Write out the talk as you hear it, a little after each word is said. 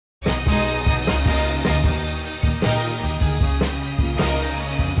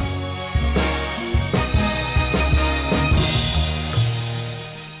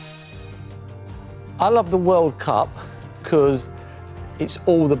I love the World Cup because it's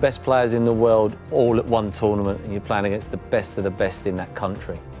all the best players in the world all at one tournament, and you're playing against the best of the best in that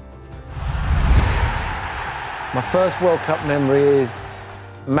country. My first World Cup memory is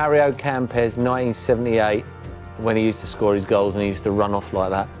Mario Kempes, 1978, when he used to score his goals and he used to run off like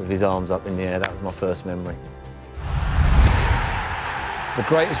that with his arms up in the air. That was my first memory. The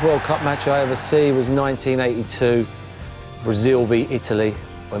greatest World Cup match I ever see was 1982, Brazil v Italy,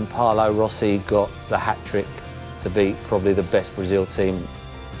 when Paolo Rossi got the hat-trick to beat probably the best Brazil team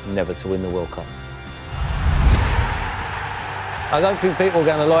never to win the World Cup. I don't think people are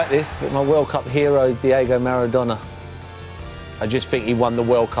going to like this, but my World Cup hero is Diego Maradona. I just think he won the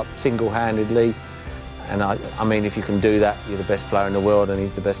World Cup single-handedly, and I mean, if you can do that, you're the best player in the world, and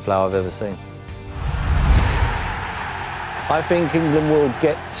he's the best player I've ever seen. I think England will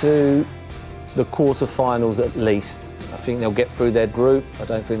get to the quarter-finals at least. I think they'll get through their group. I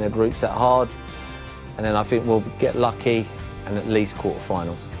don't think their group's that hard. And then I think we'll get lucky and at least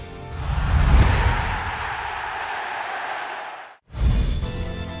quarter-finals.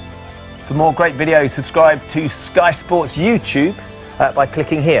 For more great videos, subscribe to Sky Sports YouTube by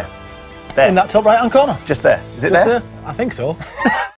clicking here. There. In that top right-hand corner. Just there. Is it Just there? there? I think so.